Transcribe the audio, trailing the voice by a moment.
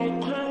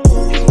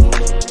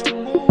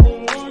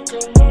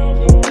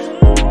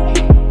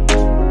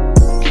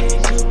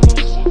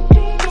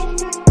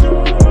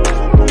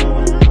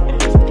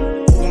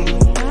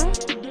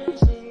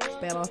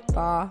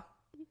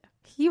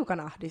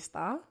hiukan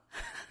ahdistaa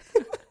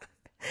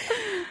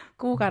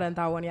kuukauden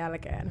tauon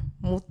jälkeen,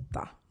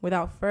 mutta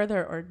without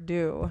further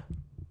ado,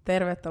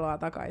 tervetuloa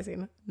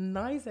takaisin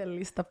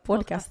Naisellista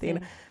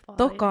podcastin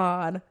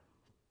tokaan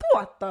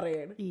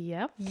tuottariin.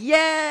 Yep.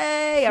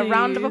 Yay! A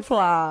round of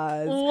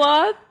applause.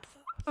 What?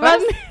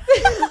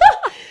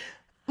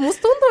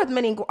 Musta tuntuu, että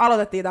me niinku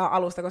aloitettiin tää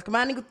alusta, koska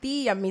mä en niinku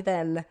tiedä,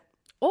 miten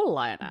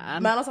olla enää.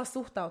 mä en osaa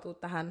suhtautua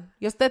tähän.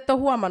 Jos te ette ole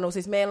huomannut,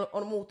 siis meillä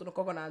on muuttunut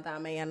kokonaan tää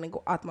meidän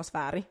niinku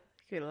atmosfääri.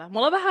 Kyllä. Me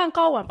ollaan vähän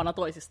kauempana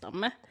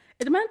toisistamme.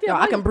 Et mä en tiedä,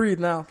 Yeah, I can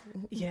breathe now.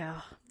 Yeah.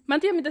 Mä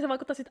en tiedä, miten se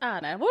vaikuttaa sit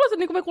ääneen. Voi olla, että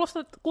niinku me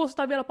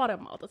kuulostaa vielä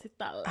paremmalta sit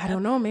tällä. I don't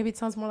know, maybe it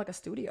sounds more like a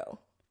studio.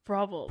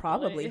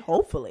 Probably,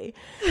 hopefully.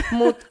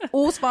 Mut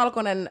uusi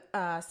valkoinen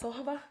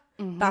sohva.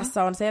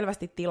 Tässä on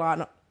selvästi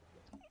tilaa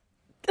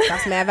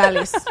tässä meidän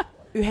välissä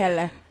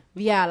yhdelle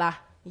vielä.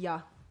 Ja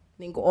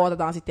niinku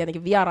odotetaan sitten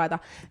tietenkin vieraita.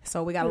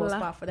 So we got a little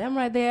spot for them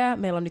right there.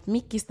 Meillä on nyt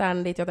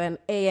mikkiständit, joten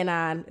ei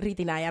enää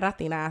ritinää ja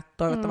rätinää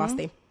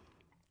toivottavasti.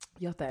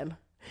 Joten,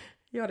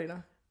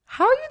 Jorina,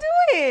 how you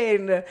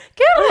doing?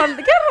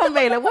 Kerro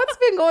meille, what's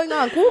been going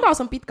on?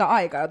 Kuukausi on pitkä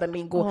aika, joten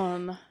niinku,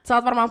 sä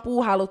oot varmaan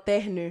puuhailut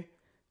tehnyt,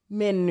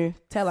 mennyt,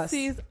 tell us.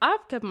 Siis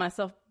I've kept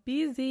myself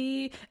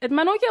busy. Et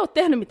mä en oikein ole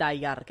tehnyt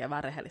mitään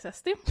järkevää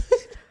rehellisesti.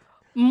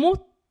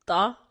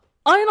 Mutta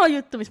ainoa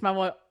juttu, missä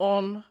mä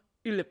on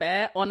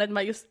ylpeä, on, että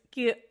mä just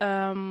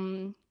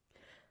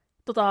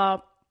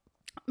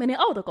menin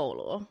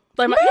autokouluun.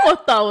 Tai mä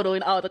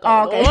ilmoittauduin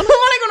autokouluun. Okay.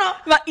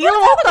 Mä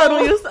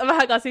ilmoittauduin just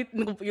vähän sitten,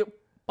 niin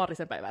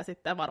parisen päivää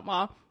sitten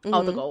varmaan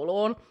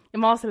autokouluun. Ja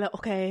mä oon silleen,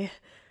 okei.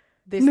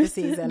 This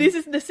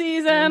is the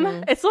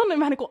season. Et se on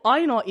vähän niin kuin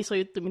ainoa iso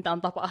juttu, mitä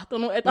on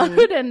tapahtunut. Että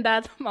other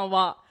that, mä oon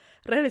vaan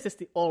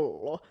rehellisesti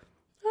ollut.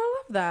 I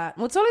love that.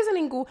 Mut se oli se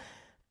niinku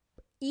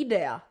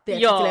idea,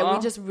 tiedätkö, we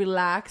just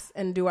relax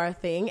and do our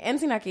thing.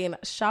 Ensinnäkin,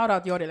 shout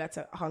out Jodille, että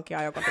se hankkii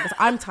ajokortin,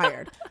 koska I'm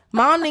tired.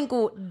 Mä oon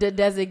niinku the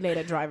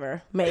designated driver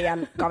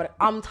meidän kaveri.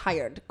 I'm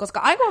tired. Koska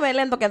aina kun menen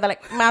lentokentälle,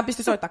 mä en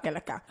pysty soittaa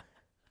kellekään.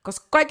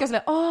 Koska kaikki on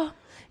silleen,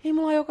 ei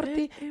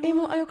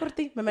mulla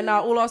ajokortti. Me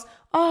mennään ulos,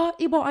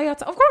 Ibo ajat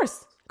sä. Of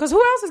course, because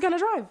who else is gonna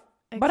drive?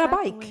 But a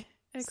bike.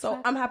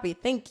 Exactly. So I'm happy,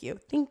 thank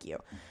you.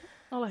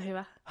 Ole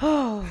hyvä.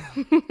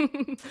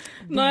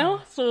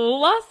 No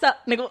sulla,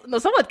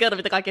 sä voit kertoa,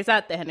 mitä kaikkea sä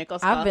et tehnyt,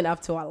 koska I've been up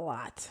to a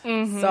lot.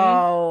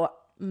 So,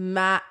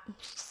 mä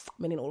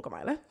menin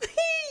ulkomaille.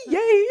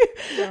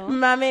 Yay!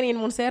 Mä menin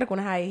mun serkun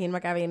häihin. Mä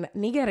kävin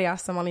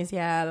Nigeriassa. Mä olin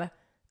siellä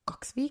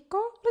 2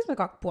 viikkoa. Olis mä 1,5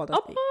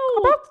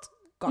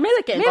 viikkoa?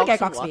 Melkein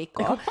 2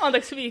 viikkoa.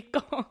 Anteeksi,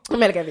 viikko.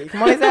 Melkein viikko.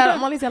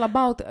 Mä olin siellä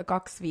about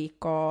 2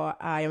 viikkoa.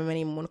 Ja mä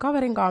menin mun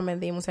kaverin kanssa,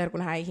 mentiin mun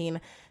serkun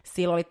häihin.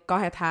 Sillä oli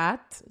 2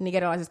 häät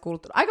nigerialaisessa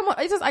kulttuurissa. Itse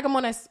asiassa aika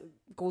monessa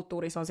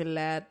kulttuurissa on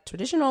silleen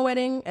traditional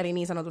wedding, eli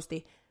niin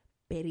sanotusti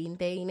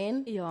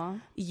perinteinen. Joo.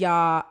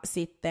 Ja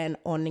sitten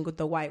on niinku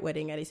the white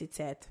wedding, eli sit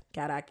se, että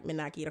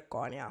mennään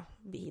kirkkoon ja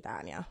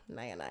vihitään ja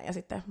näin. Ja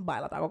sitten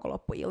bailataan koko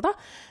loppuilta.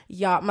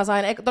 Ja mä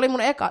sain, ne oli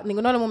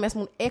mun mielestä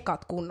mun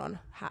ekat kunnon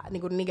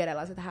niinku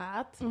nigerialaiset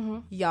häät.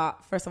 Ja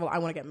first of all, I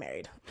wanna get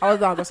married.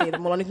 Aloitetaanko siitä?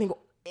 Mulla on nyt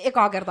niinku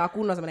ekaa kertaa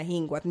kunnon semmonen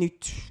hinku, että nyt,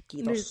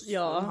 kiitos,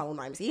 mä haluan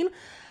naimisiin.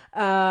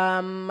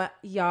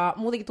 Ja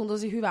muutenkin tuntuu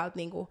tosi hyvältä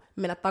niin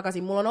mennä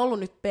takaisin. Mulla on ollut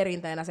nyt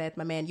perinteenä se, että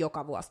mä menen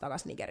joka vuosi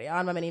takaisin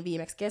Nigeriaan. Mä menin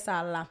viimeksi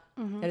kesällä,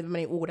 ja nyt mä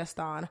menin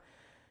uudestaan.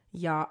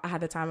 Ja I had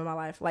the time of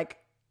my life. Like,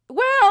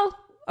 well,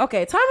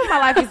 okay, time of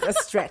my life is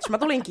a stretch. Mä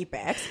tulin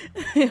kipeäksi.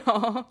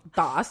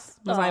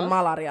 Taas. Mä sain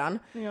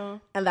malarian.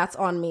 And that's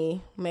on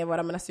me. Me ei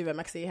voida mennä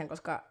syvemmäksi siihen,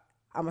 koska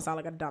I'm a sound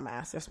like a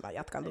dumbass, jos mä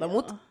jatkan tuota.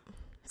 Mut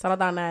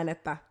sanotaan näin,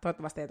 että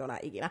toivottavasti ei tule enää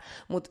ikinä.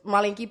 Mut mä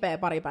olin kipeä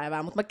pari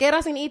päivää, mutta mä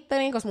keräsin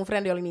itteni, koska mun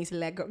friendi oli niin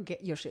silleen,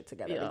 get your shit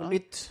together. Niin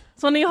nyt.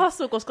 Se on niin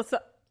hassua, koska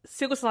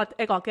kun sä sait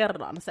eka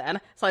kerran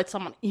sen, sait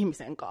saman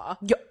ihmisen kanssa.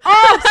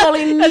 Se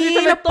oli niin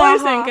ja sit sä paha.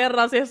 toisen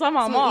kerran siihen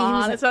samaan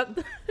maahan.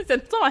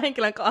 Sen saman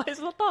henkilön kanssa ei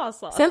sulla taas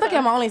saa. Sen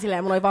takia mä olin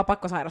silleen, mun oli vaan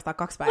pakko sairastaa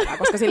 2 päivää,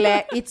 koska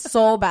silleen it's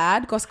so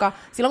bad, koska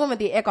silloin kun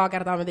mentiin ekaa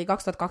kertaa, mentiin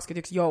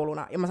 2021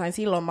 jouluna, ja mä sain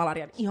silloin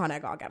malarian ihan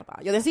ekaa kertaa.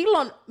 Joten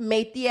silloin me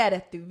ei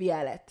tiedetty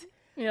vielä, että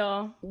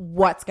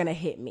what's gonna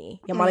hit me.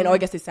 Ja mä olin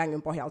oikeasti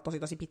sängyn pohjalla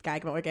tosi pitkään,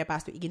 eikä me oikein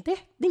päästy ikin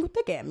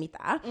tekemään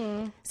mitään.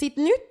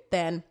 Sitten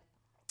nytten,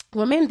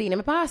 kun me mentiin,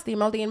 niin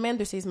me oltiin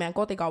menty siis meidän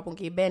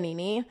kotikaupunkiin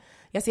Beniniin,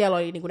 ja siellä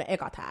oli niinku ne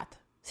ekat häät.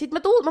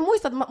 Sitten mä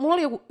muistan, että mulla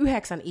oli joku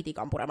 9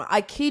 itikan purema.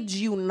 I kid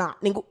you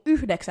not. Niinku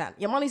 9.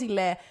 Ja mä olin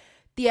silleen,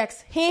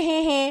 tiiäks,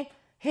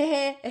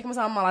 he, ehkä mä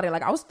saan malaria.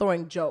 Like I was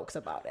throwing jokes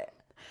about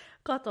it.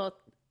 Kato,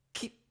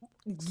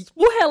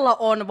 puhella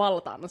on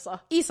valtansa.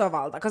 Iso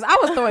valta, because I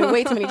was throwing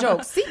way too many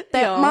jokes.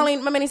 Sitten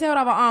mä menin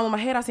seuraava aamu, mä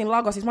heräsin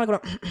Lagosissa, mä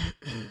olin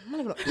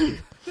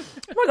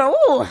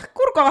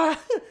kurko vähän.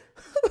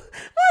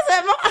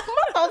 Mä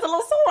oon a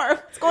little sore,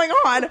 what's going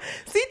on?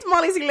 Sitten mä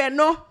olin silleen,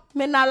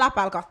 mennään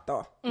läpäällä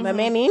kattoo. Mä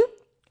menin,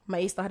 mä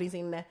istahdin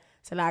sinne,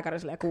 se lääkäri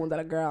silleen,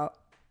 kuuntele girl,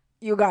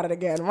 you got it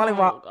again. Mä olin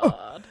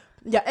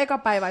ja eka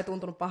päivä ei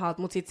tuntunut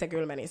pahalta, mut sit se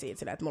kyllä meni siitä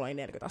silleen, että mulla oli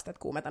 40 astetta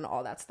kuumetta,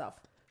 all that stuff.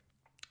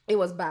 It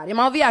was bad. Ja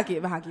mä oon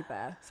vieläkin vähän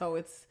kipeä, so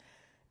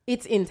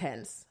It's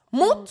intense.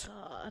 Mut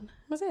God.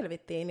 mä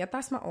selvittiin ja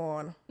tässä mä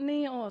oon.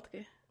 Niin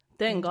ootkin.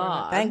 Thank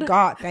God.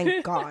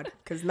 Thank God.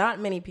 Because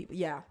not many people,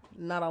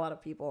 not a lot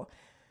of people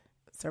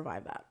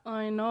survive that.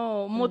 I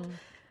know, mut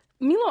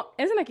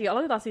ensinnäkin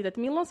aloitetaan siitä, että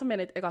milloin sä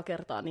menit eka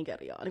kertaa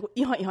Nigeriaan? Niin kuin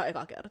ihan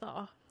eka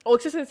kertaa.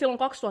 Oliko se silloin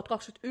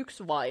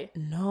 2021 vai?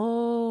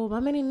 No,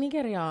 mä menin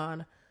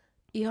Nigeriaan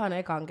ihan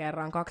ekan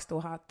kerran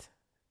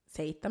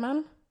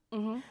 2007.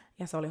 Mm-hmm.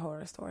 Ja se oli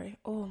Horror Story.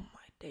 Oh my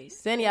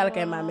days. Sen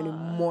jälkeen mä en mennyt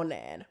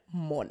moneen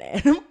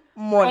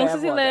Onko se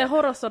silleen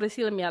Horror Story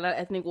silmiällä,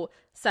 että niinku,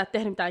 sä et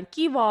tehnyt mitään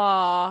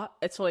kivaa,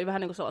 että se oli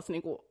vähän niinku sellaista,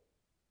 niinku,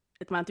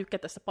 että mä en tykkää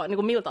tästä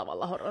niinku, millä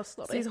tavalla Horror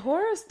Story? Siis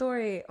Horror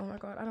Story, oh my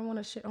god, I don't want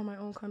to shit on my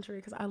own country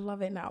because I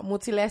love it now.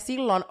 Mut silleen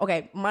silloin,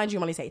 mind you,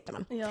 mä olin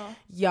 7. Joo.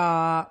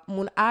 Ja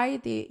mun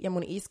äiti ja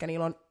mun iskä,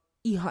 niillä on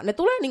ihan,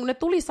 ne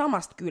tuli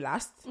samasta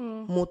kylästä,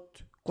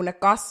 mut kun ne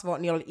kasvoi,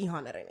 niillä oli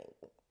ihan eri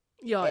niinku,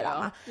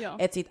 elämä. Joo.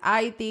 Et sit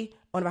äiti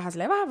on vähän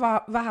silleen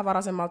vähän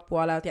varaisemmalta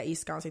puolelta ja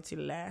iskä on sit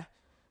silleen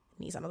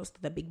niin sanotusti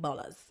the big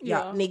ballers.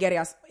 Ja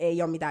Nigeriassa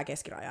ei ole mitään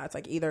keskirajaa. It's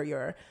like either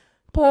you're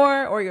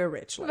poor or you're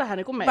rich. Like, vähän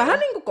niin kuin meillä. Vähän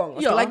niin kuin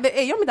Kongossa. Like,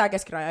 ei ole mitään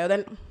keskirajaa,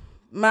 joten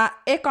mä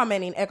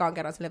menin ekan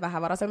kerran sille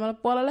vähän varaisemmalle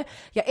puolelle.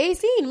 Ja ei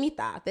siinä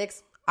mitään.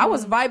 I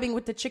was vibing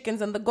with the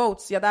chickens and the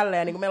goats ja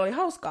tälleen, niin kuin meillä oli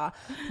hauskaa.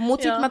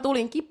 Mut sit mä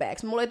tulin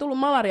kipeäksi. Mulla ei tullut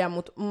malaria,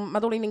 mut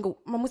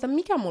mä muistan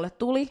mikä mulle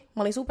tuli.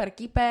 Mä olin super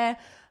kipeä.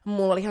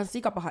 Mulla oli ihan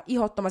sikapaha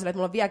ihottama silleen, että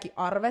mulla on vieläkin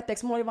arvet.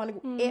 Mulla oli vaan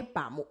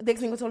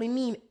niinku se oli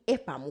niin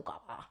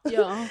epämukavaa.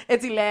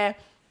 Et silleen,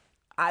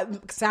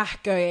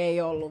 sähköä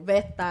ei ollut,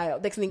 vettä ei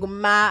ollut. Niinku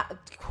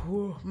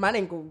mä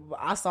niinku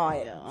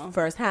asain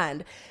first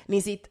hand.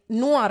 Niin sit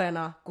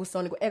nuorena, kun se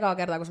on niinku ekaa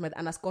kertaa, kun sä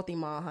menet ns.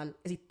 Kotimaahan,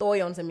 ja sit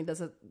toi on se, mitä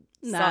sä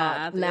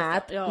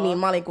näet, niin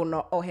mä olin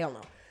kunnon, oh hell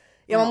no.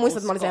 Ja mä muistan,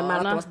 että mä olin sen, mä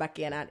en ole tulossa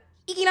backiin enää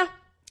ikinä.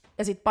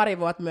 Ja sit pari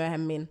vuotta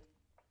myöhemmin,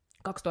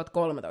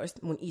 2013,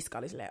 mun iska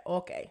oli silleen,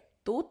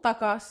 tuu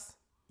takas,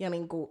 ja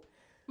niinku,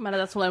 mä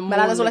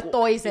lähetän sulle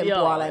toisen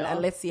puolen,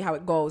 and let's see how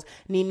it goes.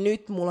 Niin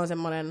nyt mulla on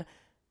semmonen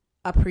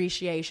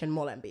appreciation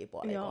molempia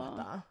puolia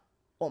kohtaan.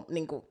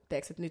 Niinku,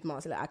 teeksi, että nyt mä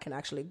oon silleen, I can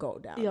actually go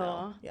down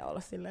now, ja olla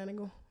silleen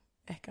niinku,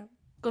 ehkä.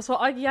 Koska se on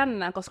aika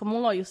jännää, koska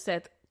mulla on just se,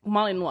 että kun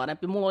mä olin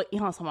nuorempi, mulla oli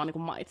ihan sama niinku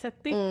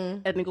mindsetti,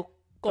 että niinku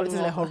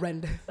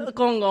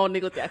Kongo on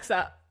niinku,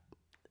 tiiäksä,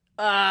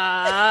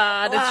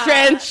 the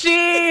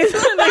trenches!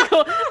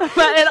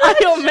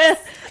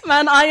 mä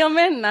en aio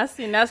mennä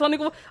sinne. Ja se on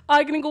niinku,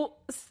 aika niinku,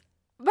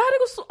 vähän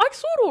niinku, aika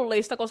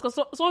surullista, koska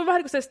se on vähän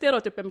niinku se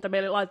stereotyyppi, mitä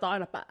meille laitetaan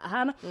aina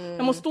päähän.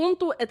 Ja musta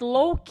tuntuu, että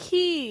low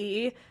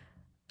key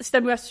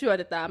sitä myös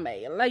syötetään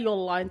meille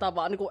jollain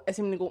tavalla. Niinku,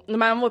 niinku, no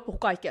mä en voi puhua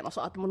kaikkien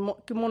osalta,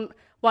 mutta kyllä mun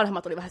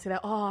vanhemmat oli vähän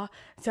silleen,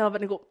 siellä on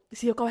niinku,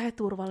 siinä on kauhean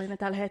turvallinen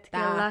tällä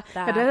hetkellä.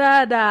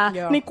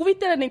 Niin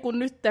kuvittele niinku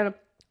nytten,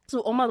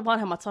 sun omat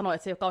vanhemmat sanoo,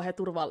 että se ei ole kauhean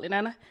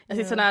turvallinen. Ja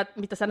sit sä näet,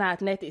 mitä sä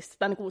näet netissä,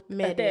 tai niinku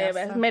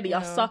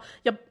mediassa.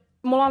 Ja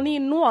me ollaan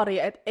niin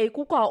nuoria, että ei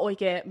kukaan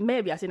oikein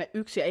mene vielä sinne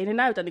yksin. Ei ne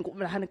näytä niinku,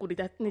 vähän niinku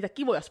niitä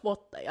kivoja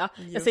spotteja.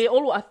 Just. Ja se ei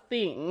ollut a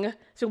thing,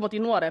 kun me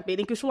oltiin nuorempia.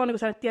 Niin kyllä sulla on niinku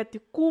sellainen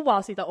tietty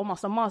kuva siitä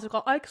omasta maassa, joka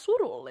on aika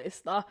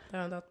surullista. Se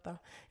on totta.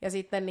 Ja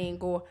sitten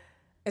niinku,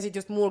 ja sit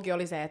just mulki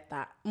oli se,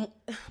 että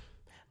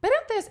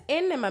periaatteessa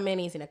ennen mä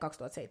menin sinne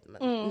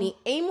 2007, niin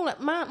ei mulle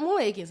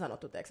ei ikin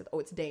sanottu, että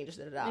it's dangerous,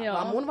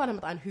 vaan mun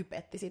vanhemmat aina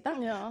hypetti sitä,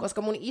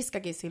 koska mun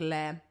iskäkin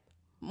silleen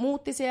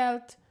muutti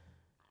sieltä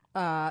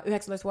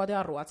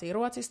 19-vuotiaan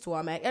Ruotsista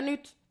Suomeen ja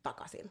nyt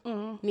takaisin.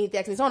 Niin,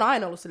 tiiäks, niin se on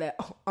aina ollut silleen,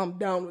 I'm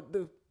down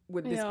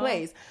with this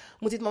place.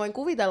 Mut sit mä voin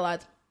kuvitella,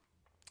 että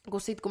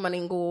kun mä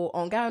niinku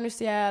oon käynyt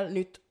siellä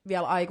nyt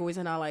vielä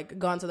aikuisena, like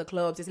gone to the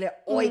clubs, ja silleen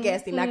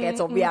oikeesti näkee, että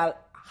se on vielä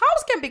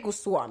hauskempi kuin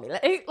Suomille.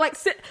 Like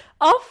se,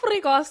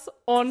 Afrikas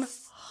on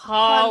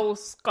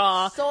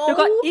hauskaa. So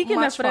joka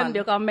ikinen frendi,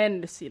 joka on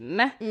mennyt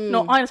sinne,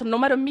 no aina sanoo, no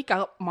matter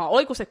mikä maa,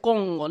 oliko se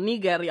Kongo,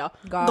 Nigeria,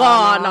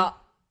 Ghana,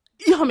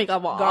 ihan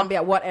mikä vaan.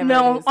 Gambia, whatever ne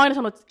on aina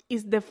sanonut, että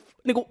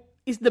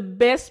is the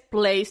best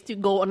place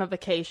to go on a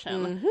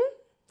vacation.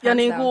 Ja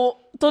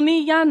niinku, on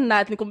niin jännä,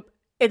 että niinku,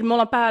 että me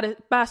ollaan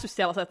päässyt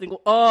sellaisen, että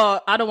niinku,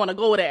 I don't wanna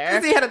go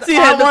there. Siihen,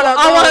 I wanna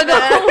go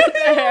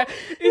there.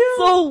 It's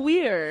so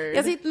weird.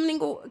 Ja sit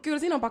niinku, kyllä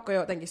siinä on pakko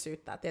jotenkin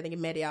syyttää tietenkin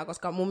mediaa,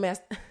 koska mun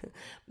mielestä,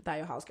 tää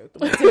ei ole hauska juttu,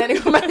 mutta silleen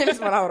niinku, mä en tiedä,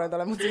 missä mä nauroin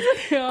tolle, mutta siis,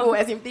 kun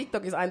esim.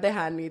 TikTokissa aina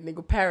tehdään niitä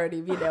niinku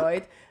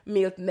parody-videoita,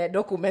 miltä ne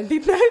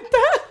dokumentit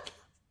näyttää.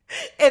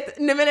 Että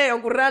ne menee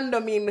jonkun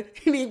randomin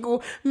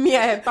niinku,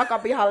 miehen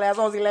takapihalle ja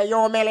se on silleen,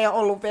 joo, meillä ei ole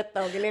ollut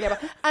vettä onkin linjaa.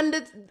 And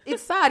it's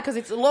sad, because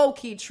it's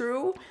low-key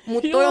true,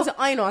 mutta toi on se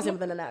ainoa asia,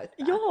 mitä ne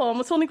näyttää. Joo,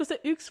 mutta se on niinku se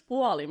yksi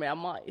puoli meidän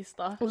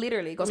maista.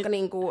 Literally, koska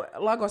niinku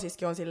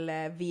Lagosiskin on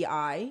silleen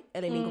VI,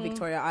 eli niinku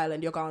Victoria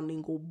Island, joka on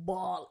niinku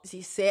ball.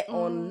 Siis se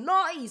on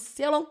nice,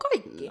 siellä on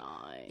kaikki.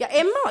 Nice. Ja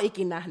en mä oo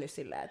ikin nähnyt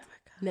silleen, että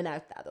ne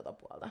näyttää tota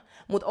puolta.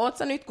 Mut oot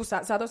sä nyt, kun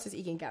sä oot siis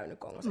ikin käynyt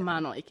Kongossa? Mä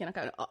en oo ikinä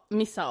käynyt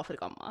missään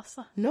Afrikan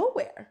maassa.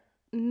 Nowhere.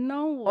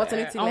 Oot sä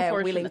nyt silleen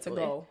willing to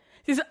go?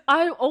 Siis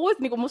I always,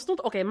 niinku musta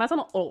tuntuu, mä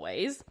sanon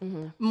always,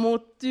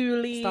 mut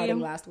tyyli...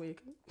 Starting last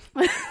week.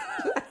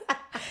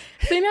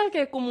 sen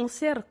jälkeen, kun mun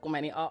serkku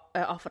meni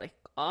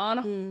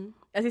Afrikkaan,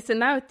 ja sitten se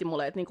näytti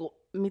mulle, että niinku,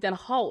 miten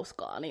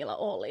hauskaa niillä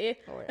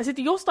oli. Oh, ja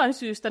sitten jostain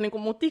syystä niinku,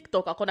 mun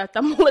TikTok alkoi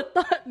näyttää mulle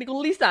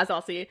niinku, lisää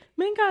sellaisia,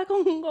 menkää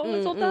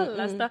Kongoon, se on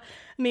tällaista.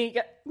 Niin,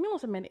 ja milloin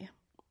se meni?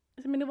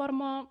 Se meni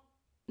varmaan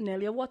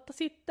 4 vuotta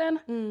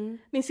sitten.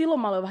 Niin silloin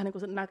mä aloin vähän niinku,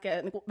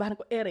 näkee niinku, vähän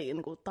niinku eri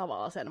niinku,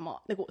 tavalla sen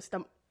niinku, sitä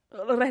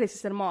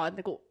rehellisesti sen maa, että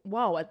niinku,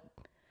 wow, että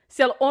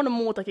siellä on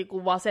muutakin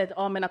kuin vaan se,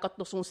 että mennään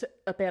katsoa sun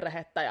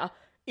perhettä ja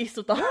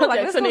istutaan.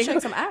 Like, let's go shake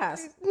some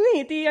ass.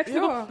 Niin, tiiäks,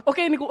 niinku,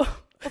 okei, niinku,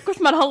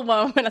 koska mä en halua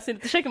vaan mennä sinne,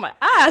 että shake my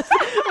ass,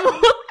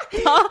 mutta...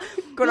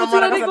 Kun on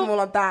marakas, että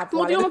mulla on tää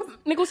puoli. Mutta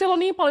niinku, siellä on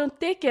niin paljon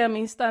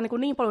tekemistä ja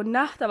niin paljon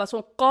nähtävää, se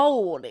on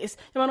kaunis.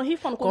 Ja mä en ole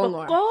hiffannut,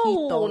 kuinka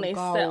kaunis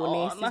se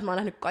on. Siis mä oon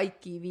nähnyt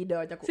kaikkia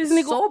videoita, siis,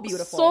 niinku, so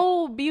beautiful.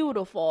 So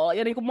beautiful.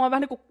 Ja niinku, mä oon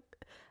vähän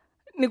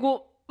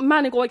niinku mä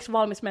en niinku oikeesti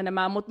valmis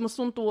menemään, mutta musta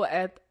tuntuu,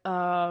 että...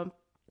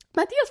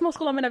 mä en tiedä, jos mä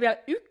uskallan mennä vielä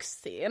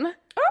yksin.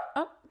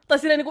 Tai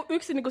silleen niinku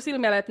yksin niinku sillä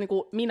mielellä, että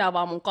niinku minä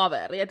vaan mun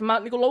kaveri. Että mä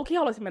niinku low-key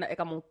haluaisin mennä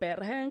eka mun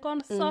perheen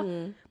kanssa,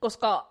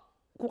 koska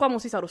kukaan mun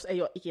sisarus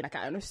ei ole ikinä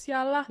käynyt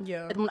siellä.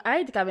 Yeah. Että mun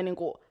äiti kävi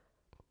niinku,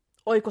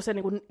 oiko se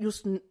niinku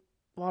just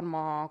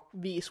varmaan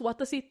 5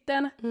 vuotta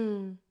sitten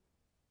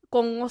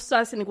Kongossa.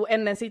 Ja se niinku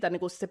ennen sitä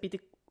niinku se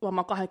piti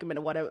varmaan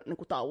 20 vuoden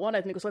niinku tauon,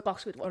 että niinku se oli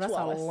 20 vuotta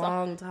Suomessa. That's a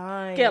long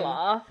time.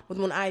 Kelaa.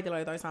 Mutta mun äitillä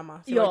oli toi sama.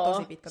 Se Joo, oli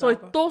tosi pitkä se oli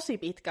tosi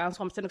pitkään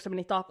Suomessa, kun se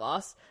meni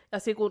takas.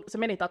 Ja kun se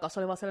meni takas, se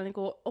oli vaan sellainen,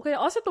 niinku, okei,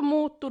 asiat on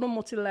muuttunut,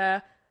 mutta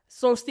silleen,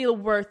 so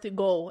still worth to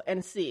go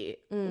and see.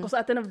 Koska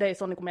at the end of the day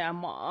se on niinku meidän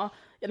maa.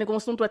 Ja niinku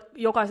musta tuntuu, että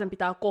jokaisen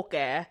pitää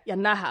kokea ja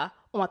nähdä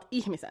omat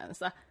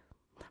ihmisensä.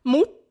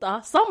 Mutta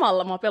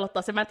samalla mua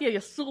pelottaa se, mä en tiedä,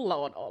 jos sulla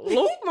on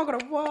ollut,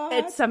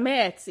 että sä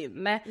meet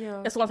sinne,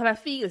 ja sulla on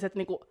sellainen fiilis, että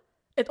niinku,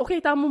 että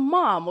okei, tää on mun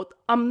maa, mutta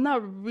I'm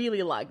not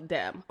really like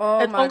them.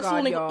 Oh että onko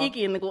sulla niinku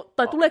ikin, niinku,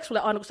 tai tuleeko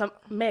sulle aina, kun sä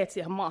meet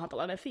siihen maahan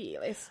tällainen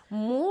fiilis?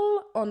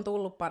 Mulla on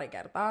tullut pari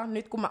kertaa,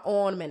 nyt kun mä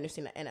oon mennyt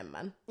sinne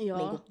enemmän,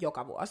 niinku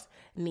joka vuosi,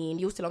 niin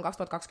just silloin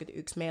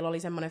 2021 meillä oli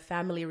semmoinen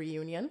family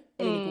reunion,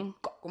 eli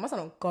niinku, kun mä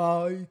sanon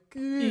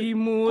kaikki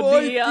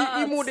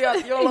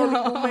imudiat, jolloin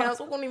niinku meidän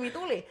sukunimi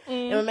tuli.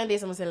 Ja me mentiin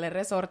semmoiselle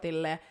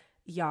resortille,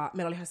 ja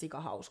meillä oli ihan sika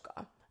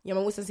hauskaa. Ja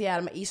mä muistan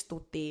siellä me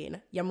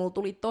istuttiin, ja mulla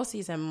tuli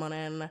tosi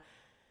semmonen...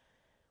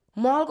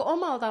 Mua alkoi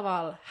omalla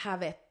tavalla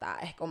hävettää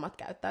ehkä omat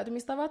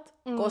käyttäytymistavat,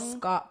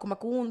 koska kun mä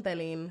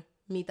kuuntelin,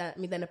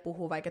 miten ne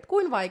puhuu vaikka, että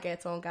kuinka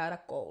vaikeet se on käydä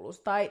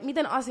koulussa, tai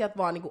miten asiat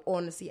vaan niinku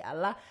on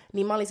siellä,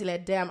 niin mä olin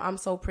silleen, damn, I'm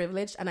so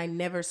privileged, and I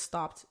never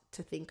stopped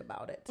to think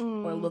about it,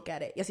 or look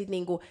at it. Ja sit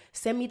niinku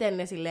se, miten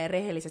ne silleen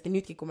rehellisesti,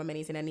 nytkin kun mä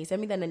menin sinne, niin se,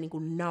 miten ne niinku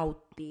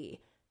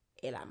nauttii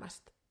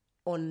elämästä,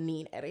 on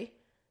niin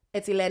eri.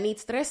 Että silleen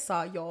niitä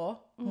stressaa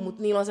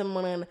mutta niillä on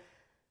semmonen...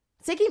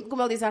 Sekin, kun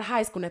me oltiin siellä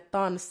häis, kun ne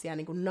tanssia,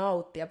 niin kuin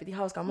nauttia ja piti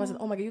hauskaa, mä olisin,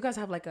 että oh my god, you guys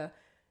have like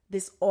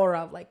this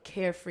aura of like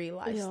carefree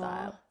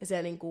lifestyle. Ja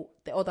se niin kuin,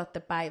 te otatte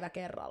päivä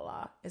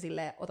kerrallaan ja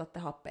silleen otatte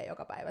happea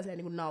joka päivä, silleen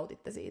niin kuin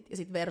nautitte siitä. Ja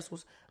sit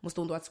versus, musta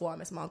tuntuu, että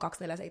Suomessa mä oon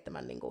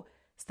 24/7 niin kuin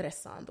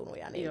stressaantunut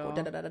ja niin kuin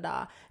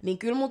da. Niin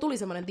kyllä mulla tuli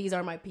semmonen these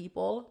are my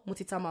people, mut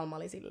sit samalla mä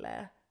olin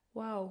silleen,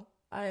 wow,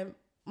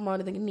 mä oon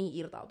jotenkin niin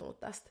irtautunut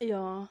tästä.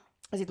 Joo.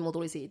 Ja sit mulla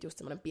tuli siitä just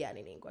semmonen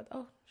pieni, niin kuin, että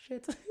oh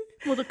shit.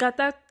 Mutta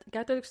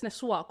käytäytyykö ne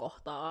sua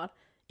kohtaan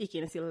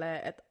ikinä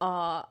silleen, että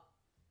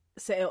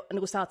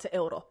niin sä oot se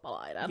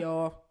eurooppalainen?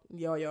 Joo.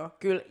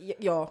 Kyllä,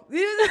 joo.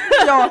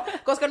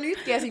 Koska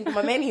nytkin esim. Kun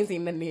mä menin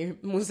sinne, niin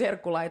mun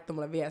serkku laittoi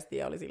mulle viestiä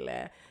ja oli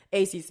silleen,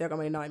 ei siis se, joka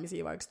meni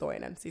naimisiin, vaikka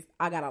toinen. Siis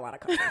I gotta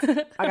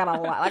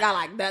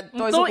like that.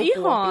 Toi on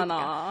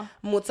ihanaa.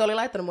 Mutta se oli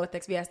laittanut mulle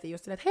viestiä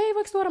just silleen, että hei,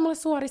 voiko tuoda mulle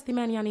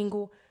suoristimen ja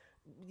niinku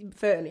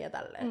fööniä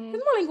tälleen.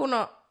 Nyt mä olin kun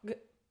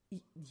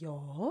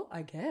joo,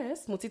 I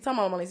guess. Mut sit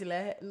samalla mä olin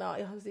silleen, nää on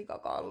ihan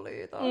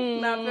sikakalliita.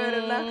 Nää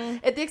föönillä.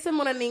 Et tiiäks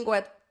semmonen niinku,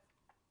 että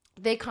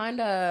they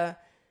kinda...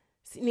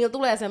 Niillä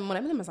tulee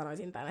semmonen, miten mä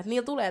sanoisin tämän, että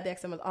niillä tulee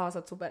tiiäks semmonen,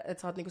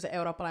 että sä oot niinku se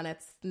eurooppalainen,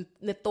 että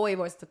ne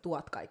toivois, että sä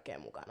tuot kaikkea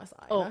mukana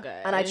aina.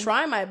 Okay. And I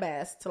try my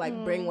best to like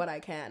bring what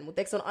I can. Mut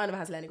eikö se on aina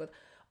vähän silleen niinku, että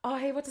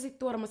hei, voit sä sit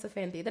tuoda musta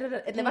Fentia?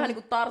 Että ne vähän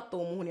niinku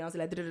tarttuu muhun ja on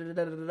silleen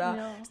Sitten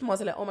mä oon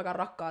silleen, oh my god,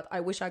 rakkaat,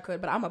 I wish I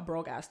could, but I'm a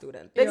broke ass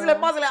student. Eikö silleen,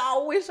 mä oon silleen,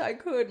 I wish I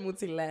could, mut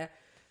silleen...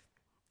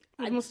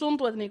 Musta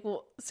tuntuu, että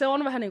niinku, se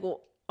on vähän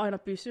niinku aina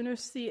pysynyt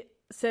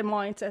se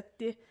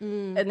mindsetti.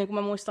 Että niinku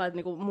mä muistan, että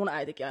niinku mun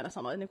äitikin aina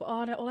sanoi, että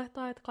niinku, ne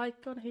olettaa, että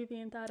kaikki on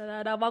hyvin,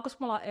 vaan koska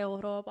me ollaan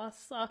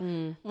Euroopassa.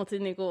 Mutta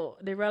sitten niinku,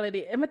 the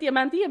reality,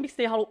 mä en tiedä, miksi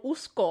te ei halua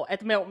uskoa,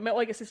 että me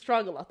oikeasti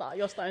strugglataan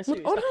jostain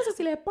syystä. Mutta onhan se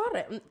silleen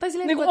paremmin.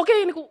 Niinku,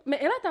 okei, niinku, me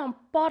eletään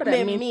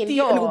paremmin.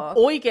 Niinku,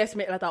 oikeasti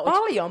me eletään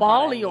paljon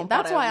paremmin.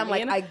 That's why I'm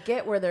like, I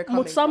get where they're coming from.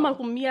 Mutta samalla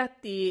kun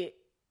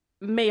miettii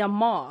meidän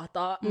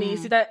maata, niin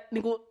sitä,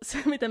 niinku, se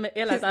miten me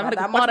eletään vähän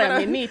niinku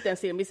paremmin niiden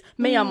silmissä.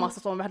 Meidän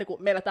maassa se on vähän niinku,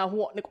 me eletään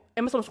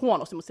en mä sanoisi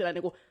huonosti, mutta silleen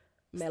niinku...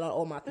 Meillä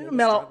on omat niinku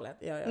strugglet.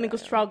 Niinku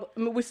struggle,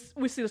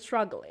 we still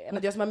struggling.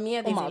 Mutta jos mä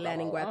mietin silleen,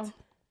 niinku, että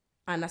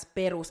ns.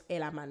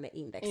 Peruselämänne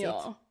indeksit,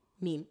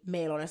 niin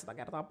meillä on 100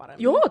 kertaa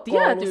paremmin. Joo,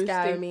 tietysti.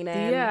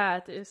 Kouluskäyminen,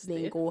 Tietysti.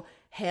 niinku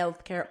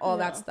healthcare, all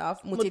that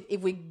stuff. Mut sit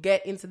if we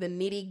get into the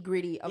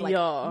nitty-gritty of like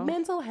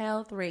mental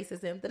health,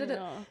 racism,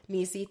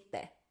 niin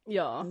sitten...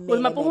 Joo, mutta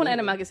mä puhun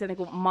enemmänkin siellä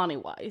niinku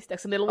money-wise.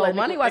 Tiedätkö, ne luulee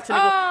money-wise,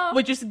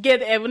 we just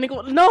get it,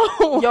 niinku, no!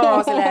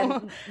 Joo, silleen,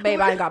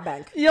 babe, I got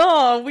bank.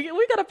 Joo,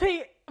 we gotta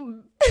pay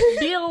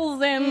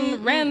bills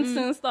and rents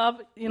and stuff,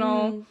 you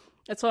know.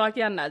 Että se on aika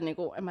jännä, että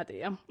niinku, en mä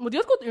tiedä. Mutta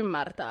jotkut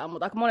ymmärtää,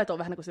 mutta aika monet on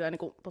vähän niinku silleen,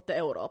 niinku, totte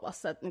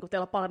Euroopassa, että niinku,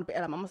 teillä on parempi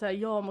elämä. Mä sanon,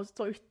 joo,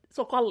 mutta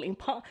se on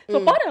kalliimpaa. Se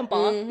on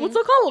parempaa, mutta se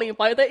on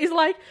kalliimpaa. Joten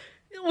it's like,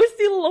 we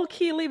still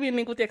low-key living,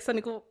 niinku, tiedätkö,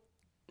 niinku,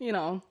 you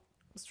know.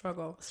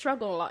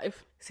 Struggle life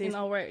in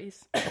our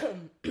ways.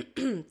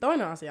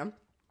 Toinen asia,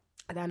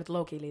 tämä nyt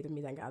low-key liity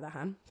mitenkään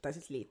tähän, tai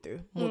siis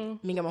liittyy, mutta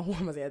minkä mä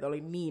huomasin, että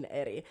oli niin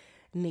eri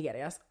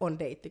Nigeriassa, on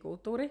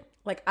deittikulttuuri.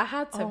 Like, I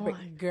had to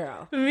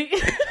girl.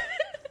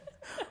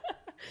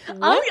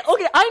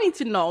 Okay, I need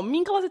to know,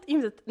 minkälaiset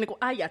ihmiset, niinku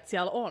äijät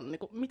siellä on?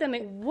 Niinku, miten ne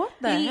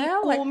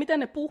liikkuu, like, miten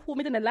ne puhuu,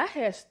 miten ne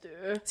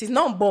lähestyy? Siis ne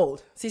on bold.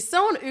 Siis se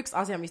on yksi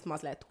asia, mistä mä oon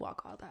silleen,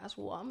 tuokaa tää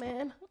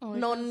Suomeen.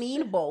 Ne on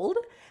niin bold.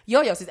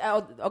 Joo, siis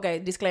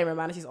okei, disclaimer,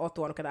 mä en siis oo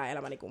tuonut ketään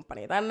elämäni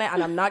kumppania tänne,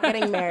 and I'm not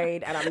getting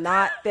married, and I'm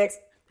not...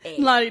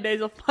 90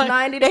 Days of Fire.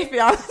 90 Days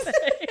Fiancé.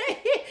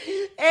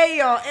 ei,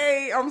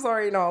 I'm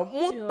sorry, no.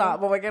 Mutta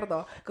mä voin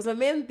kertoa, koska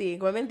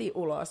kun me mentiin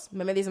ulos,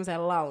 me mentiin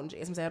semmoiseen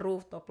loungeen, semmoiseen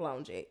rooftop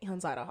loungeen,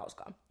 ihan sairaan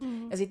hauskaa.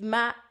 Ja sit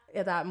mä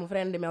ja tää mun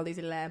frendi, me oltiin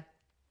silleen,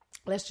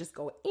 let's just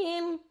go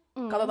in,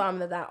 katsotaan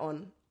mitä tää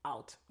on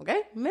out, okei?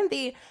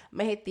 Okay?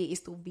 Me heittiin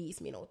istua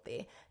 5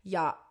 minuuttia.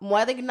 Ja mua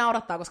jotenkin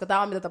naurattaa, koska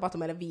tää on mitä tapahtui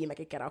meille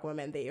viimekin kerran, kun me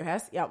mentiin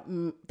yhdessä. Ja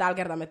tällä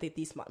kertaa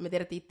me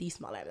tiedettiin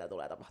tismalleen, mitä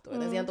tulee tapahtua.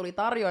 Joten siihen tuli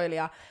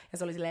tarjoilija, ja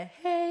se oli silleen,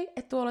 hei,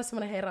 että tuolla olisi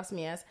semmoinen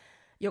herrasmies,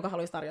 joka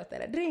haluaisi tarjota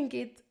teille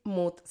drinkit,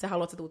 mutta se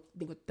haluaa, että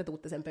te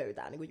tuutte sen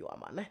pöytään niin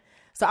juomaan ne.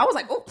 So I was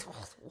like,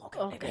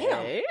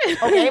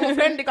 okei, mun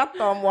frendi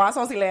kattoo mua, se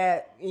on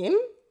silleen, in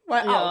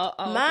vai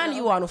out? Mä en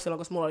juonut silloin,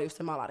 koska mulla oli just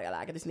se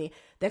malarialääkitys, niin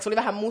teeksi oli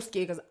vähän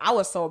muskia, because I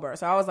was sober,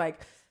 so I was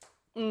like,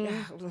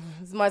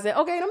 mä olisin,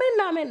 okei, no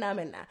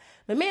mennään.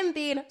 Me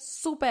mentiin,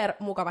 super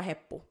mukava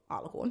heppu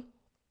alkuun.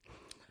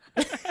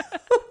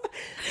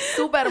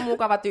 Super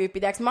mukava tyyppi,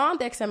 tiedätkö, mä oon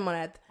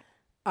semmonen, että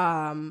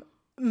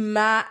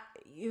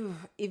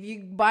if you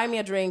buy me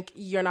a drink,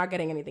 you're not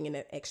getting anything in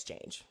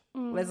exchange.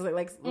 Let's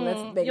make that.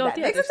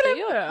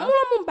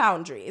 Mulla on mun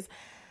boundaries.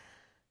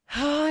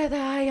 Ja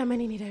tää äijä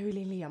meni niiden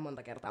yli liian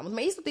monta kertaa. Mutta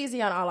me istuttiin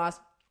siihen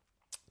alas.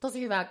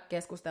 Tosi hyvää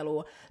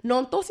keskustelua. Ne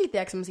on tosi,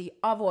 tiedätkö, semmosia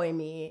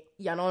avoimia.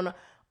 Ja ne on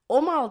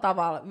omalla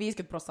tavalla 50%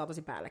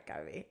 tosi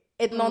päällekäyviä.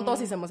 Että ne on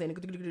tosi semmosia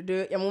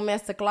ja mun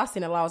mielestä se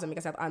klassinen lause,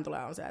 mikä sieltä aina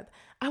tulee, on se, että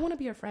I wanna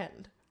be your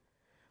friend.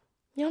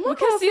 Ja we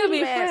can still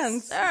be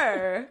friends.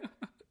 Sir.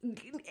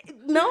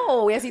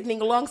 No, ja sit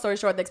niinku long story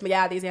short, me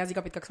jäätiin siihen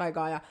sikapitkäksi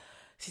aikaa, ja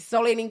siis se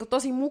oli niinku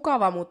tosi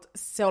mukava, mut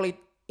se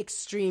oli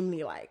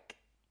extremely like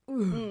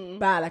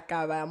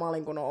päällekäyvä, ja mä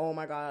olin kun oh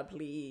my god,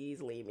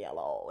 please leave me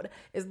alone.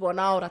 Ja sit mua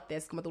naurattiin,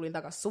 ja sit kun mä tulin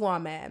takas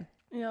Suomeen,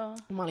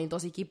 mä olin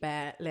tosi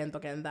kipeä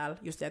lentokentällä,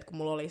 just se, että kun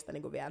mulla oli sitä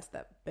niinku vielä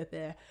sitä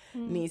pöpöä,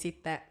 niin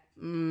sitten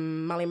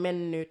mä olin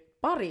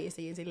mennyt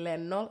Pariisiin sillä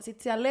lennolla.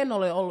 Sitten siellä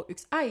lennolla oli ollut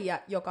yksi äijä,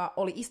 joka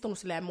oli istunut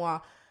silleen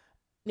mua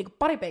niinku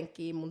pari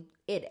penkkiä mun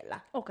edellä.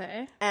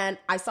 Okay. And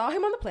I saw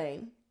him on the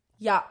plane.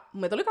 Ja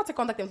me tuli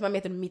katsekontakti, mutta mä en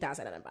miettinyt mitään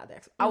sen enempää,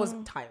 tiiäks. I was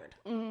tired.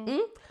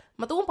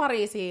 Mä tuun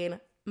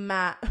Pariisiin,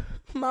 mä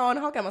oon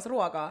hakemassa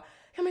ruokaa,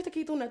 ja mä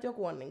yhtäkkiä tunnen, että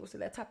joku on niinku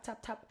silleen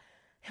tap.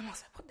 Ja mä oon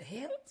silleen, what the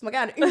hell? Sitten mä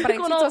käyn ympäri,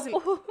 sit se on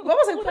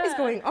silleen, what is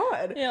going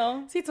on? Joo.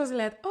 Sit se on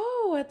silleen, että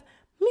et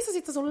missä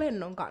sit sä sun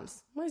lennon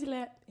kanssa? Mä olin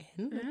silleen,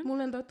 mun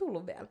lento ei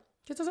tullut vielä.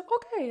 Sitten se on silleen,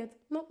 okei, että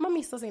no mä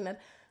missasin,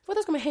 että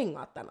voitaisko me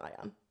hengaa tän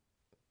ajan?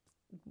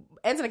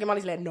 Ensinnäkin mä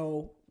olin silleen,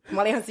 no.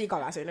 Mä olin ihan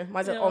sikaväsynyt. Mä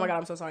olin silleen, oh my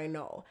god, I'm so sorry,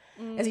 no.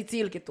 Ja sit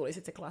silläkin tuli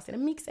sit se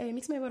klassinen,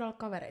 miksi me ei voida olla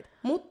kavereita?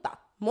 Mutta,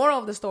 moral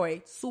of the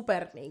story,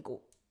 super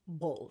niinku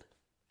bold.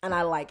 And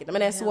I like it. Ne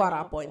menee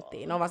suoraan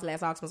pointtiin. Ne on vaan silleen,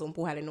 saaks mä sun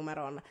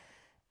puhelinnumeron?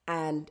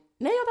 And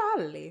ne ei ota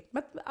älliä.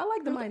 I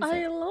like the mindset.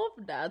 I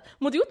love that.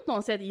 Mut juttu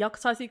on se, että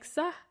jaksaisitko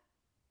sä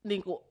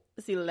niinku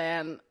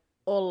silleen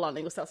olla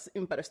niinku sellaisessa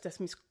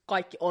ympäristössä, missä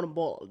kaikki on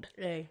bold?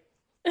 Ei.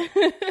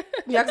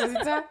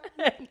 Jaksasit sä?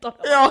 En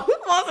todella. Joo,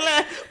 mä oon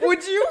silleen, would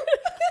you?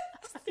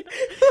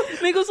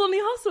 Niinku se on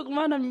niin hassua, kun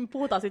mä aina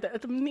puhutaan siitä,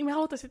 että me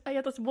haluaisin, että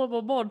äijä tosi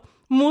bold.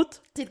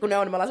 Mut sit kun ne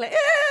on, niin mä ollaan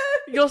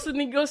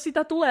silleen, jos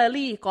sitä tulee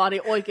liikaa,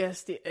 niin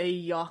oikeesti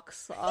ei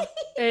jaksa.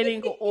 Ei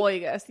niinku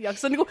oikeesti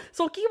jaksa.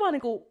 Se on kiva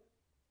niinku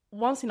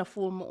once in a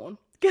full moon.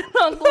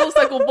 Kerran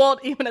kuussa, kun bold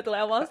ihminen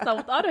tulee vastaan,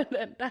 mutta other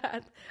than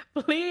that,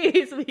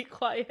 please be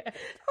quiet.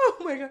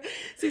 Oh my god.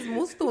 Siis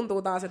musta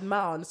tuntuu taas, että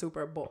mä oon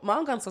super bold. Mä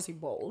oon kans tosi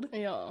bold.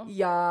 Joo.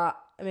 Ja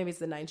maybe it's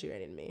the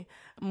Nigerian in me.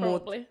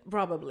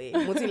 Probably.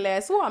 Mut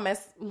silleen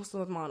Suomessa musta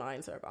tuntuu, että mä oon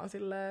aina se, joka on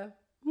silleen,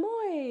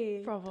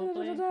 moi.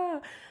 Probably.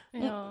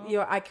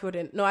 Joo,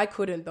 I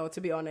couldn't though,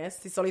 to be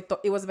honest. Siis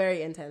it was very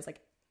intense.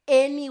 Like,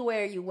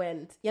 anywhere you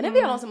went. Ja ne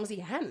vielä on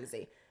semmosia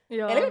hänsi.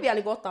 Eli ne vielä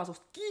niinku ottaa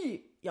susta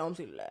kiinni ja on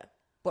silleen,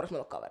 voidaanko me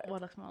olla kavereita?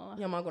 Voidaanko me olla?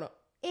 Ja mä oon kun,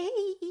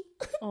 ei.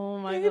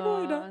 Oh my ei god.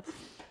 voida.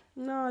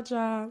 No,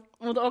 ja.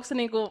 Mutta onko se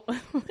niinku,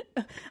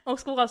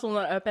 onko kukaan sun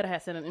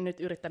perheessä nyt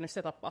yrittänyt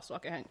setappaa sua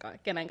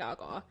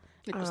kenenkäänkaan,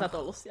 nyt kun sä oot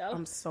ollut siellä?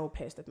 I'm so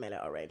pissed, että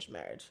meillä on arranged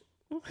marriage.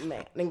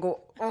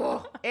 Niinku,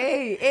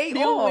 ei Do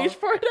you oo. wish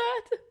for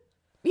that?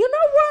 You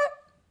know what?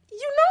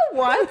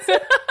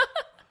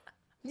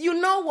 You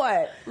know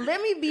what?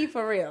 Let me be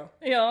for real.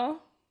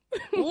 Joo.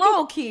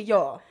 Low key,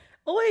 joo.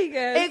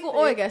 Oikeesti? Ei kun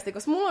oikeesti,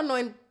 koska mulla on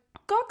noin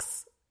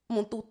 2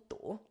 mun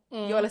tuttua,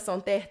 joille se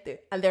on tehty,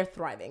 and they're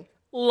thriving.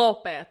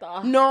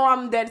 Lopeta. No,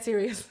 I'm dead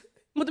serious.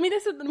 Mutta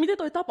miten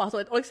toi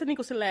tapahtui? Oliko se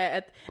niinku silleen,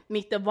 että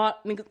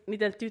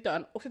niiden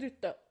tytön, onko se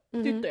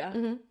tyttöjä,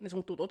 ne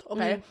sun tutut,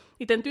 okei. Okay.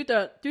 Niiden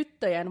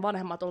tyttöjen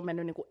vanhemmat on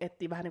mennyt niinku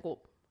etsiä vähän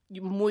niinku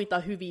muita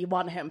hyviä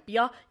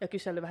vanhempia ja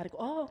kysellyt vähän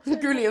niinku,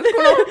 Kyllä,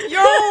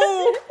 yo,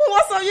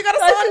 what's up, you got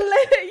a son?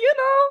 You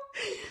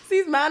know.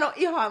 Siis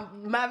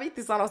mä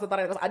vitti sanoa sitä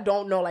tarinaa, koska I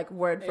don't know like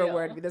word for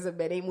word, mitä se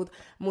meni, mut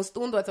musta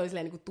tuntuu, että se oli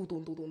silleen niinku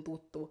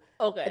tuttu.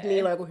 Okay. Että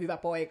niillä on joku hyvä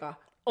poika.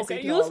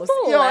 Okei,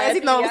 Joo, ja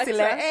sit ne on ollut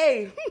silleen,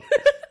 ei.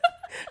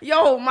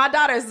 Yo, my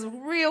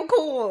daughter's real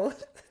cool.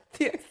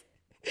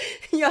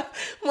 Ja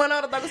mua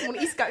naurattaa, koska mun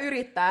iskä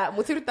yrittää,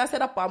 mutta se yrittää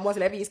sedappaa mua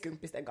silleen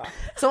 50-pisten kanssa.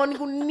 Se on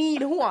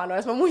niin huono.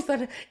 Jos mä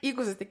muistan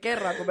ikuisesti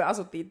kerran, kun me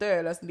asuttiin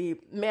Töölössä,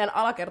 niin meidän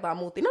alakertaan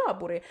muutti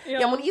naapuri.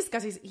 Joo. Ja mun iskä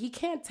siis, he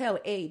can't tell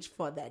age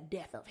for the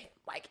death of him.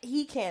 Like,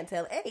 he can't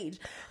tell age.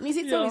 Niin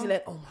sit se oli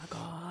silleen, oh my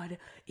god,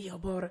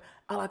 Iobor,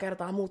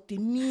 alakertaan muutti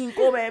niin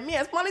komea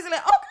mies. Mä olin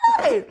silleen,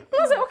 okei. Mä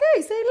olin silleen,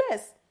 okei, say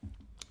less.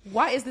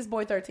 Why is this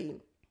boy 13?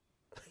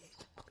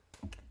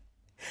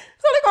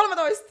 Se oli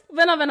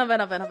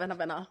 13.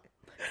 Venä.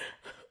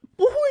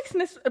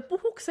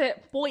 Puhuuko se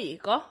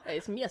poika,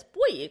 ei se mies,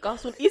 poika,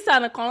 sun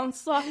isän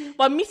kanssa,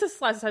 vai missä sä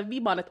saisit sen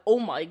viban, että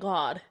oh my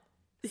god,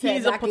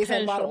 he's a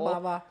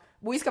potential.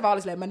 Mun iskä vaan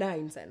oli silleen, mä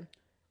näin sen.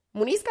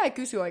 Mun iskä ei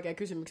kysy oikein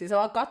kysymyksiä, se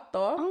vaan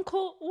kattoo. Uncle,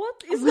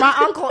 what is my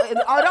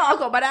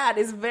uncle, my dad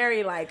is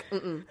very like,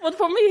 But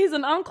for me, he's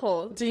an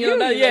uncle. To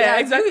you, yeah,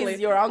 exactly.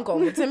 He's your uncle.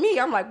 But to me,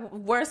 I'm like,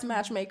 worst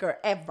matchmaker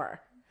ever.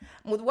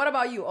 Mut what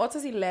about you? Oot sä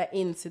silleen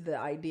into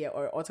the idea,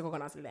 or oot sä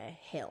kokonaan silleen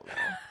hell no?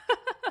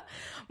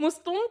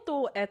 Musta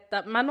tuntuu,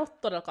 että mä en oo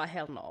todellakaan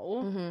hell no.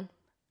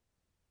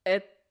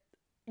 Et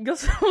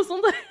jos musta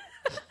tuntuu,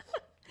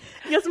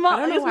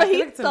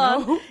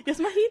 jos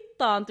mä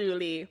hittaan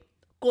tyyliin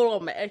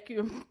 30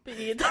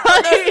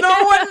 There's no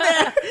one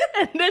there.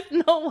 And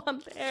there's no one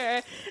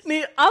there.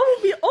 Niin I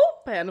will be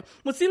open.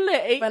 Mut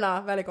silleen ei...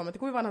 Venää, välikommentti.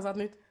 Kuinka vanha sä oot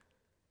nyt?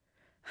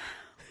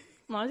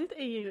 Mä oon sit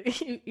ei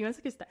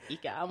yleensäkin sitä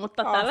ikää,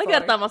 mutta tällä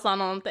kertaa mä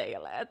sanon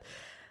teille, että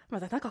mä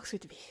täytän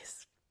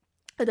 25.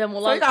 Joten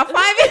mulla so on... you got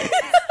 5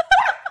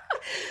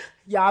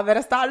 Y'all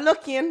better start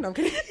looking.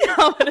 Okay.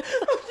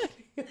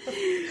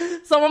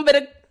 Someone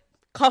better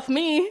cuff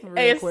me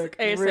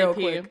real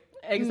quick.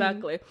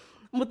 Exactly.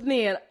 Mut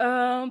niin,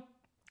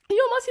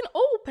 joo, mä olisin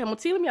open, mut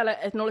sillä mielellä,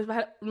 että ne olisi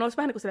vähän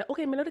niin kuin silleen,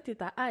 okei, me löydettiin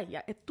tää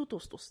äijä, et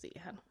tutustu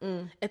siihen.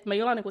 Että me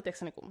jollain niinku,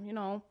 tiiäksä, niinku, you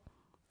know,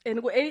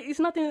 it's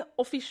nothing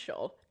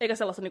official, eikä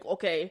sellaista niinku,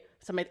 okei,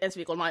 sä meit ensi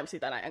viikolla naimisiin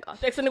tämän äijän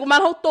kanssa. Tiiäksä, niinku, mä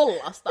en halua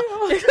tollasta.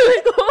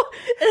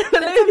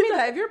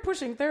 Mitä, if you're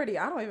pushing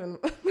 30, I don't even...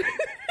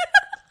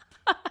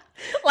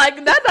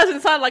 Like, that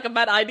doesn't sound like a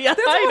bad idea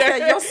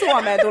either. Jos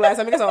Suomeen tulee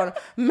se, mikä se on,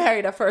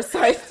 married at first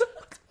sight.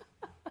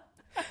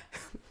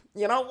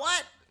 You know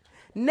what?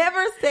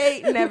 Never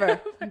say never.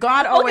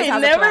 God always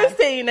has a plan. Never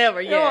say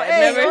never, yeah.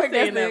 Never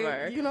say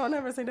never. You know,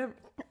 never say never.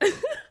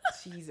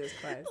 Jesus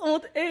Christ.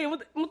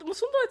 Mut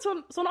musta tuntuu,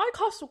 että se on aika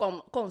hassu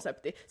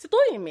konsepti. Se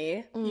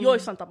toimii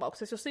joissain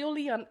tapauksissa, jos ei ole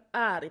liian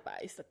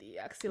ääripäistä,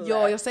 tiiäks.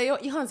 Joo, jos ei ole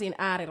ihan siinä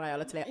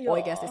äärirajalla, että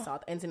oikeasti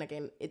saat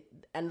ensinnäkin,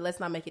 and let's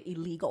not make it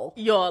illegal.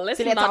 Joo, let's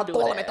silleen, not do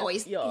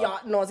 13 ja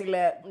no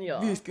silleen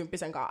 50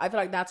 kanssa. I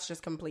feel like that's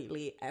just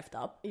completely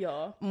effed up.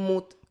 Joo.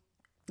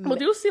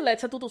 Mut just silleen,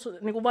 että sä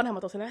tutustut, niinku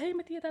vanhemmat on silleen, hei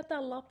me tiedetään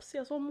tää lapsi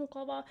ja se on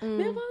mukavaa.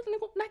 Ne vaan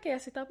niinku näkee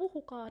sitä,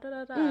 puhukaa,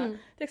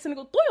 Tiedätkö,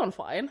 niinku, toi on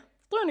fine.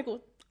 Toi on niinku,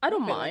 I don't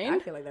mind. I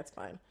feel like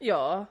that's fine.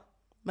 Joo.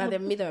 Mä en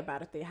tiedä, miten me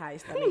päädyttiin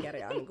häistä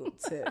Nigeriaan niinku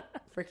to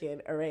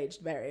freaking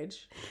arranged marriage.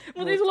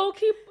 Mut it's low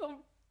key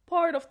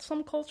part of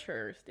some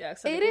cultures,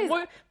 tiedätkö? It is.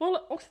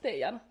 Onko se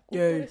teidän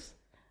kulttuurissa?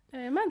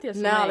 Ei, mä en tiedä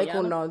se nää oli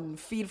kunnon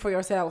feed for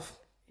yourself.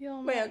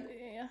 Joo,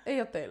 ei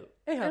oo teillä.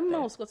 En mä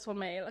usko, että se on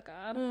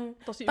meilläkään.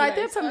 Tosi tai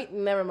yleistä. tiedätkö,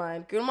 never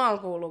mind. Kyllä mä oon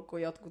kuullut,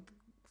 kun jotkut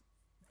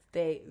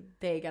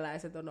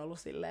teikäläiset on ollut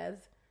silleen,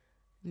 että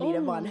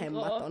niiden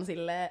vanhemmat on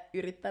silleen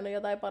yrittänyt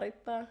jotain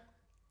parittaa.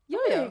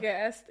 Joo.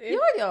 Oikeesti?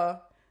 Joo.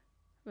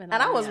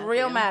 And I was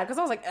real mad,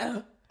 because I was like,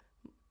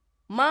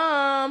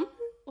 Mom,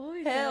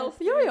 help.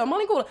 Joo, mä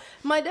olin kuullut.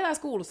 Mä olin edes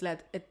kuullut silleen,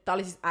 että tää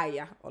oli siis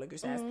äijä, oli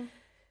kyseessä.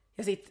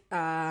 Ja sit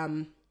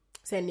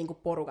sen niinku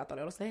porukat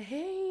oli ollut silleen,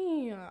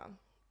 hei,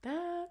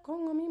 tää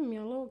Kongo Mimmi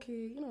on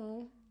low-key, you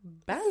know,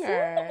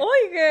 banger.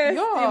 Oikeesti?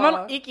 Joo. Mä en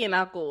oo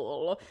ikinä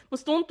kuullut.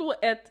 Musta tuntuu,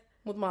 että...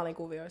 Mut mä olin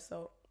kuvioissa,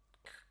 so...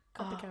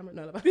 Cut the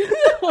camera. No,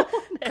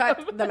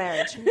 cut the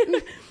marriage.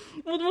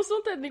 Mut musta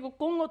tuntuu, että niinku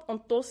Kongot on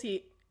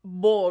tosi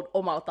bold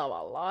omalla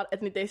tavallaan,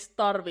 että niitä ei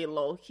tarvii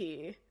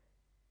low-key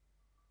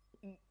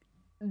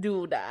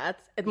do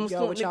that. Et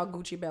Yo, with y'all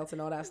Gucci belts and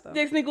all that stuff.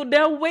 Tiedätkö, niinku,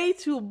 they're way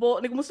too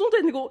bold. Niinku, musta tuntuu,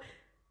 että niinku,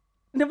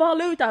 ne vaan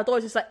löytää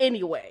toisissa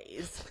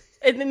anyways.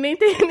 Että ne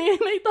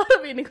ei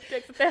tarvii niinku,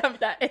 tiedätkö, tehdä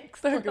mitään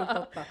extra.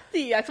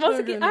 Tiedätkö,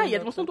 varsinkin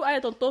äijät. Musta tuntuu,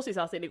 äijät on tosi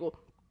sellaisia niinku,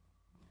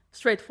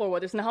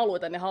 straightforward, jos ne haluaa,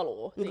 että ne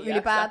haluaa.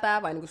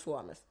 Ylipäätään vai niinku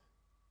Suomessa?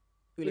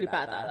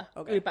 Ylipäätään.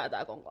 Okay.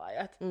 Ylipäätään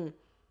kongoäijät.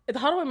 Että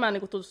harvoin mä en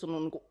niinku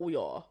tutustunut niinku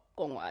ujoa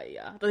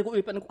kongoäijää. Tai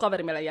niinku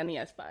kaverimieleen ja niin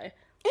edespäin.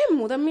 En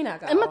muuten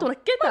minäkään. En mä tunne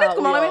ketään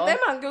ujoa. En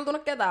mä kyllä tunne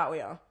ketään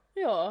ujoa.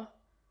 Joo.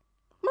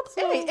 Mutta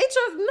ei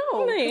just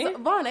no.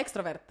 Niin. Vaan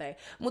extrovertteja.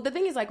 Mutta the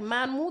thing is, like,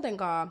 mä en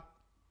muutenkaan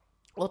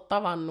ole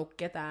tavannut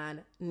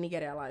ketään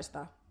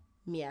nigerialaista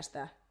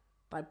miestä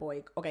tai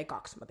poika. Okei,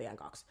 2. Mä tiedän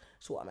 2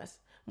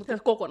 Suomessa. Mutta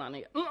kokonaan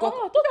niin.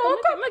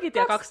 Totta, mäkin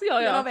tiedän 2. Joo.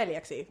 Ja on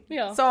veljeksi.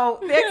 Joo. So,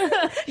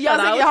 ja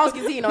sekin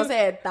hauskin siinä on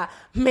se, että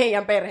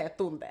meidän perheet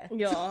tuntee.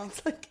 Joo.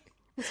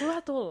 Se on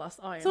vähän tollas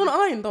aina. Se on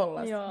aina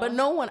tollas. But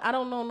no one, I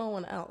don't know no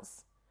one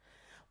else.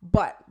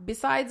 But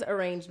besides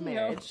arranged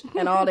marriage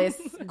and all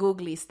this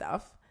googly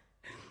stuff,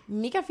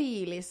 mikä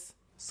fiilis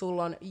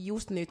sulla on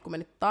just nyt, kun me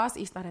nyt taas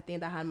istahdettiin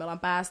tähän, me ollaan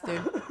päästy,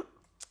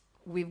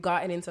 we've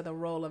gotten into the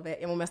role of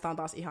it, ja mun mielestä on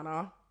taas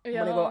ihanaa.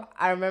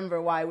 I remember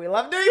why we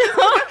love doing it.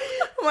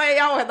 Me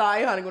jauhetaan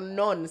ihan niinku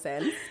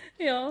nonsense.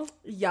 Joo.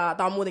 Ja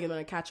tää on muutenkin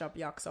tämmönen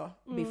catch-up-jakso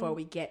before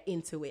we get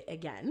into it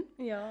again.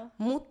 Joo.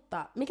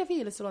 Mutta mikä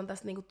fiilis sulla on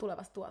tästä niinku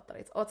tulevasta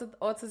tuottarista?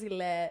 Oot sä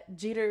silleen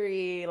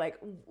jittery, like,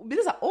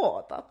 mitä sä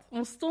ootat?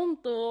 Musta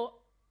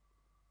tuntuu,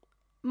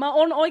 mä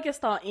oon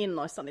oikeastaan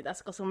innoissani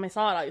tässä, koska me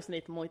saadaan just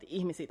niitä muita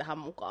ihmisiä tähän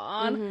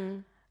mukaan.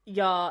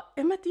 Ja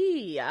en mä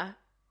tiedä.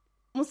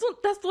 Musta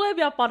tästä tulee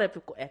vielä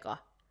parempi kuin eka.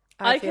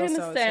 I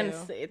can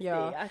sense it,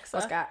 tiiäksä.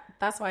 Koska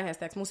tässä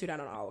vaiheessa mun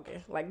sydän on auki.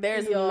 Like,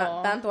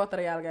 tämän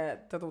tuottarin jälkeen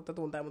te tuutte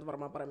tuntee mut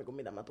varmaan paremmin kuin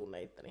mitä mä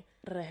tunnen itteni.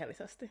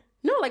 Rehellisesti.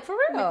 No, like for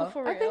real. Like,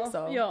 for real. I think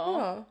so.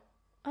 Joo.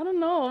 I don't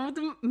know,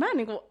 mutta mä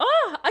niinku,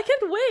 I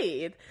can't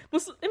wait.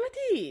 En mä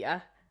tiedä.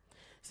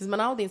 Siis mä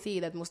nautin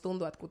siitä, että musta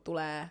tuntuu, että kun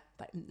tulee,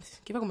 tai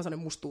kiva kun mä sanon,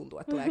 musta tuntuu,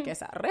 että tulee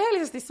kesä.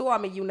 Rehellisesti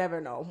Suomi, you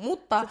never know.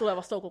 Mutta se tulee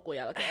vasta toukokuun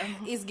jälkeen.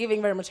 Is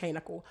giving very much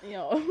heinäkuu.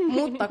 Joo.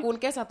 Mutta kun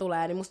kesä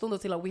tulee, niin musta tuntuu,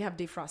 että silloin we have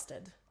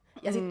defrosted.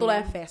 Ja sit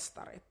tulee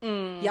festarit.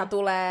 Ja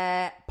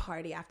tulee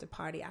party after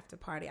party after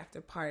party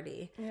after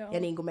party. Ja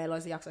niin kuin meillä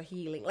olisi jakso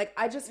healing. Like,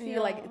 I just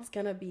feel like it's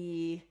gonna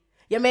be...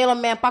 Ja meillä on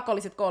meidän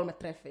pakolliset 3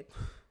 treffit.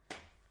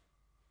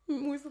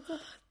 Muistatko?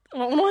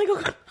 Mä unohdin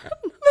kokonaan.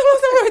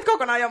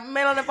 Kokonaan, ja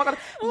meillä on ne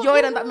pakolliset,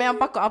 joiden meidän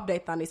pakko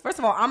updateaa niistä. First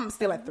of all, I'm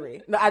still at 3.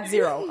 No, at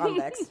 0,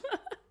 anteeksi.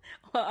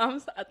 Well,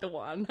 I'm at the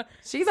 1.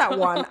 She's at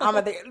 1, I'm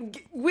at the...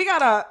 We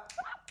gotta...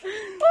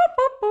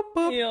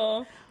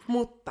 Joo.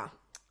 Mutta...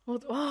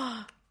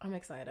 I'm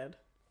excited.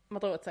 Mä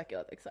toivon, että säkin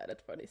olet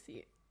excited for this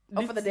year.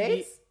 Oh, for the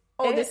dates?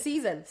 The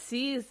season.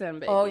 Season,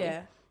 baby. Oh,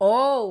 yeah.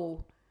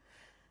 Oh.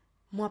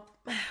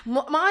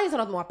 Mä aina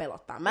sanon, että mua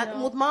pelottaa.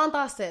 Mut mä oon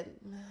taas se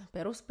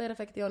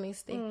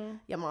perusperfektionisti.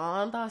 Ja mä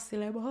oon taas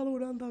silleen, mä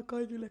haluan antaa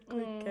kaikille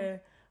kaikkea.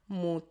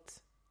 Mut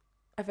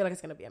I feel like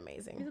it's gonna be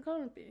amazing. It's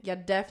gonna be.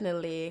 Ja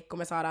definitely, kun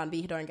me saadaan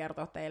vihdoin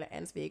kertoa teille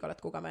ensi viikolla,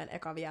 että kuka meidän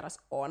eka vieras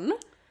on.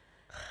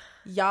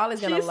 Y'all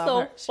is gonna She's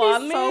love so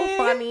her. funny. She's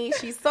so funny.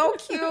 She's so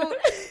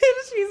cute.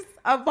 She's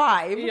a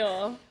vibe.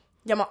 Joo.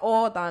 Ja mä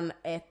ootan,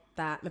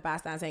 että me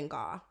päästään sen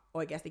kanssa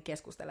oikeasti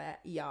keskustelemaan.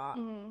 Ja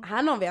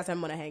hän on vielä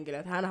semmoinen henkilö,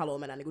 että hän haluaa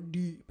mennä niinku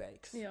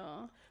deepeiksi.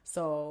 Joo.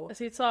 So...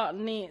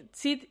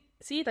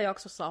 Siitä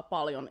jaksossa saa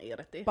paljon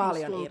irti.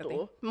 Paljon irti.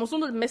 Musta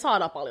tuntuu, että me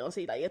saadaan paljon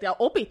siitä irti ja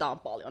opitaan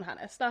paljon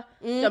hänestä.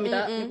 Ja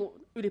mitä niinku,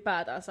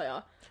 ylipäätänsä.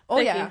 Ja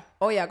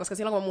koska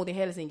silloin kun mä muutin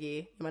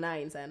Helsinkiin ja mä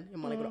näin sen, ja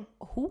mä olin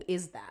who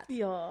is that?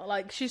 Joo,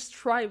 like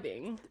she's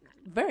thriving.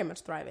 Very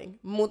much thriving.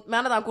 Mut me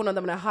annetaan kunnon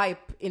tämmönen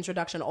hype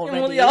introduction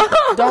already. Joo.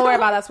 Don't worry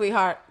about that,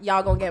 sweetheart.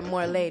 Y'all gonna get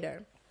more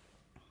later.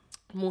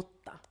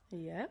 Mutta.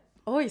 Yep.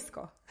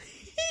 Oisko? Mä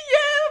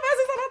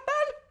pääsin sanoa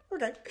tän.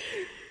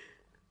 Okei.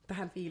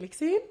 Tähän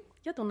fiiliksiin.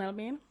 Ja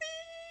tunnelmiin.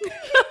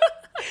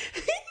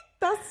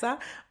 Tässä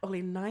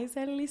oli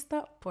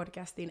Naisellista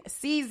podcastin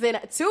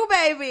season 2,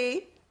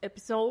 baby!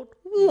 Episode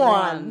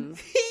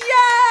 1.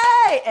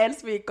 Yay!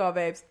 Ensi viikkoa,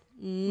 babes.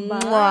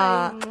 Bye.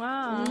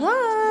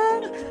 Mwah.